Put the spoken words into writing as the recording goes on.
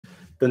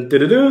Dun,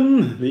 dun, dun,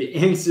 dun. The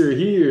answer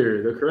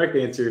here, the correct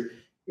answer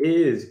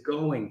is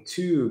going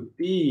to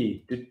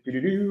be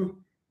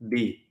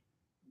B.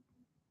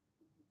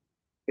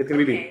 It's going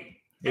to be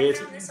B. I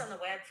found this on the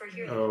web for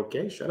here.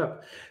 Okay, shut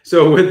up.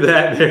 So with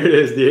that, there it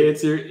is. The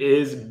answer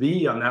is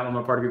B on that one,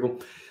 my party people.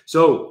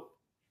 So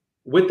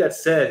with that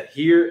said,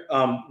 here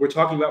we're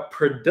talking about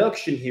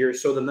production here.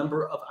 So the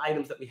number of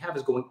items that we have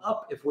is going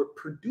up if we're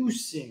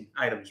producing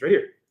items right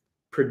here.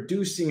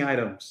 Producing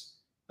items.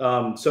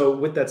 So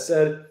with that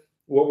said,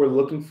 what we're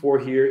looking for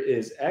here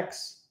is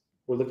X.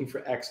 We're looking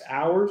for X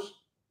hours.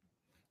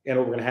 And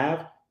what we're going to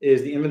have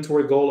is the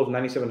inventory goal of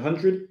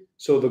 9,700.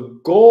 So the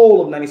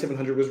goal of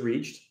 9,700 was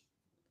reached.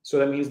 So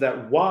that means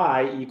that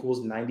Y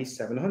equals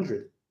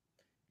 9,700.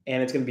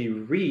 And it's going to be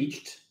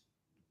reached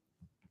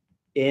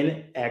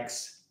in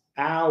X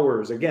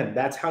hours. Again,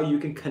 that's how you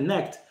can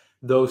connect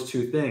those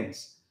two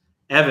things.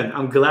 Evan,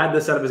 I'm glad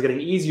this setup is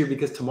getting easier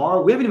because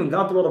tomorrow, we haven't even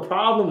gone through all the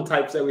problem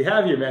types that we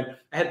have here, man.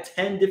 I had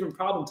 10 different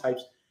problem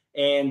types,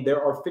 and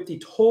there are 50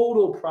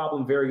 total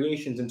problem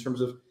variations in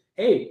terms of,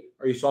 hey,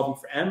 are you solving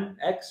for M,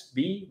 X,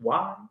 B,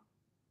 Y?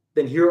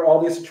 Then here are all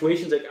these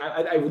situations. Like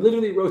I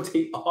literally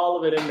rotate all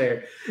of it in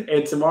there.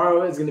 And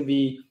tomorrow is going to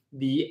be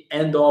the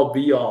end all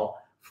be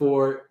all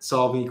for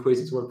solving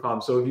equations word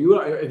problems. So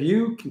if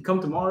you can come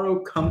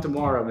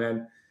tomorrow,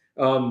 man.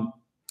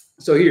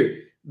 So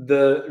here,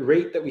 the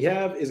rate that we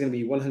have is going to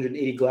be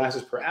 180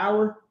 glasses per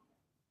hour.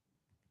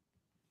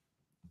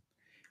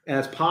 And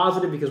that's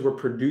positive because we're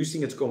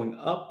producing, it's going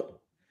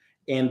up.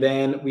 And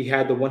then we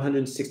had the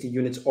 160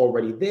 units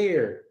already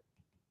there.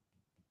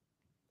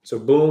 So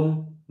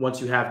boom. Once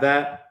you have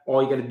that,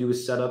 all you got to do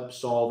is set up,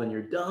 solve, and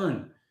you're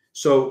done.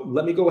 So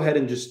let me go ahead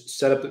and just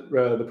set up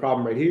the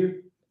problem right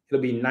here.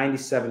 It'll be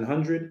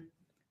 9,700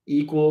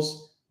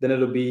 equals, then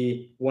it'll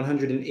be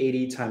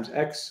 180 times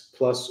X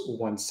plus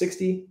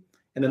 160.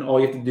 And then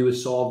all you have to do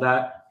is solve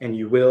that, and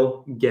you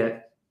will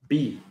get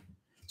B.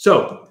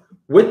 So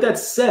with that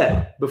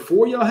said,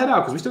 before y'all head out,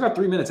 because we still got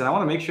 3 minutes, and I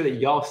want to make sure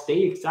that y'all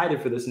stay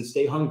excited for this and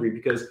stay hungry,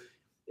 because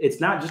it's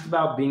not just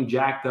about being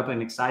jacked up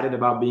and excited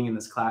about being in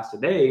this class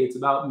today. It's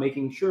about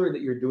making sure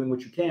that you're doing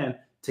what you can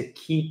to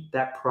keep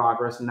that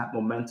progress and that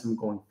momentum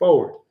going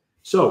forward.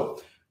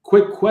 So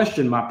quick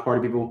question, my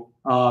party people.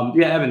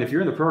 Yeah, Evan, if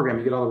you're in the program,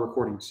 you get all the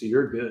recordings, so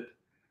you're good.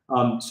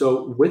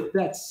 So with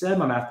that said,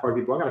 my math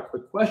party people, I got a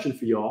quick question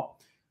for y'all.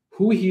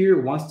 Who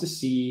here wants to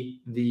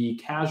see the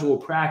casual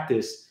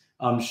practice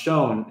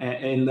shown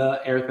in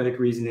the arithmetic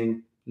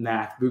reasoning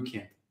math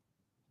bootcamp?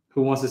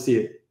 Who wants to see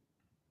it?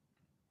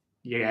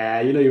 Yeah,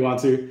 you know you want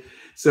to.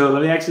 So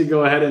let me actually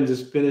go ahead and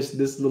just finish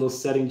this little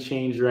setting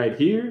change right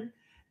here.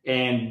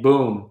 And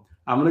boom,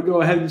 I'm going to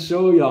go ahead and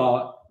show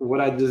y'all what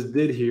I just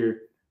did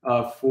here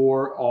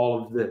for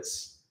all of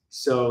this.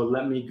 So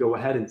let me go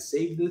ahead and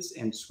save this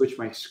and switch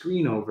my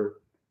screen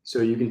over so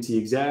you can see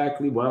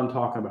exactly what I'm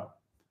talking about.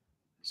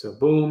 So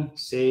boom,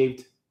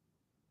 saved.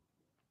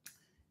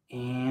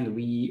 And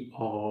we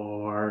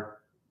are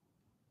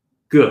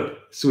good.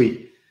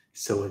 Sweet.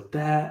 So with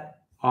that,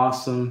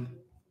 awesome.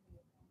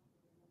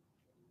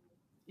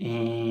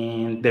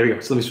 And there we go.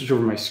 So let me switch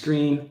over my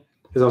screen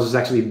because I was just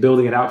actually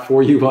building it out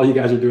for you while you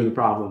guys are doing the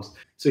problems.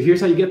 So here's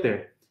how you get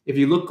there. If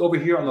you look over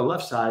here on the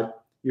left side,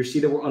 you'll see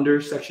that we're under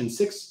section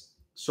 6,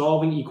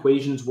 solving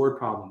equations word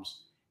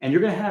problems. And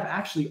you're going to have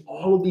actually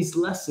all of these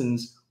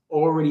lessons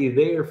already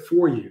there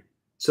for you.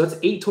 So that's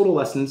 8 total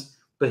lessons.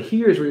 But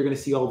here's where you're going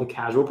to see all the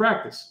casual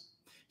practice.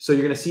 So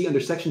you're going to see under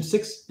section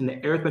 6 in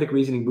the arithmetic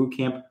reasoning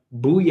bootcamp,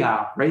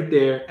 booyah, right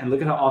there. And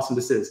look at how awesome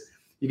this is.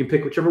 You can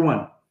pick whichever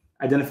one.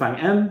 Identifying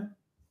M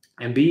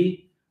and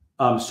B,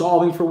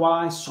 solving for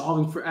Y,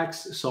 solving for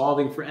X,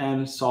 solving for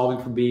M,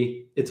 solving for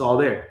B. It's all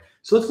there.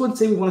 So let's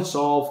say we want to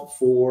solve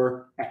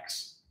for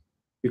X.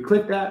 You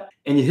click that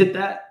and you hit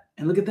that,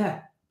 and look at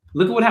that.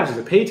 Look at what happens.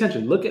 So pay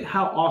attention. Look at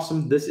how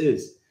awesome this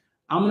is.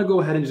 I'm going to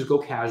go ahead and just go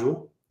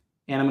casual.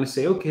 And I'm going to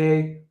say,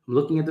 okay, I'm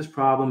looking at this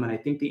problem, and I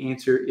think the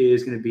answer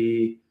is going to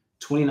be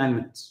 29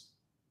 minutes.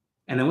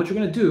 And then what you're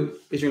going to do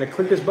is you're going to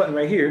click this button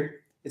right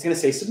here. It's going to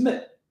say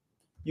submit.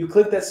 You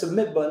click that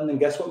submit button, and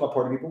guess what, my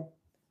party people?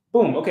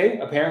 Boom. Okay,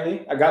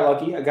 apparently I got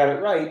lucky. I got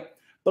it right.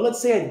 But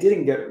let's say I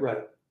didn't get it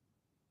right.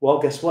 Well,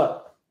 guess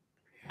what?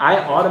 I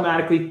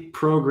automatically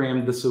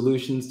programmed the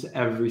solutions to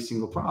every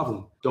single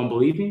problem. Don't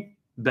believe me?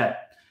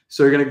 Bet.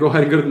 So you're going to go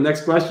ahead and go to the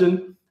next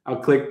question. I'll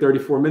click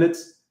 34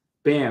 minutes.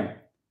 Bam.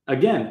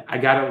 Again, I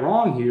got it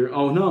wrong here.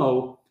 Oh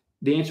no,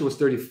 the answer was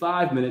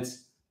 35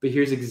 minutes, but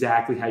here's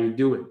exactly how you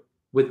do it.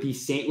 With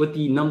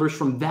the numbers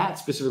from that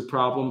specific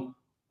problem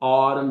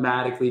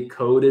automatically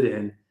coded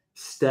in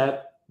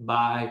step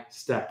by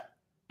step,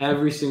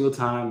 every single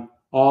time,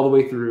 all the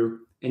way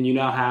through, and you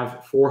now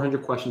have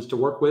 400 questions to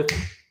work with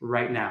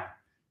right now.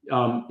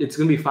 It's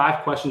going to be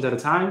 5 questions at a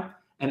time,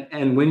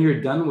 and when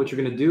you're done, what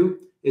you're going to do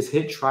is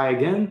hit try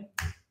again,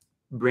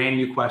 brand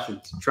new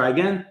questions. Try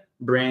again,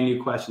 brand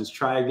new questions.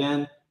 Try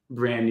again,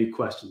 brand new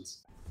questions.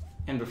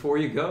 And before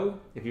you go,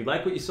 if you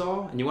like what you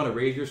saw and you want to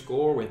raise your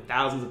score with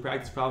thousands of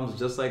practice problems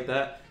just like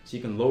that, so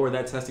you can lower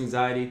that test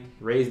anxiety,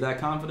 raise that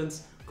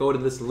confidence, go to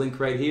this link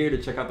right here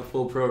to check out the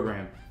full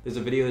program. There's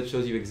a video that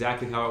shows you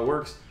exactly how it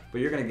works,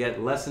 but you're gonna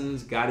get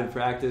lessons, guided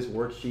practice,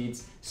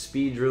 worksheets,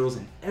 speed drills,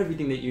 and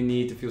everything that you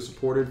need to feel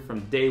supported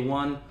from day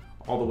one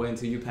all the way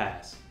until you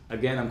pass.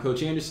 Again, I'm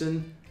Coach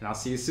Anderson, and I'll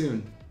see you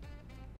soon.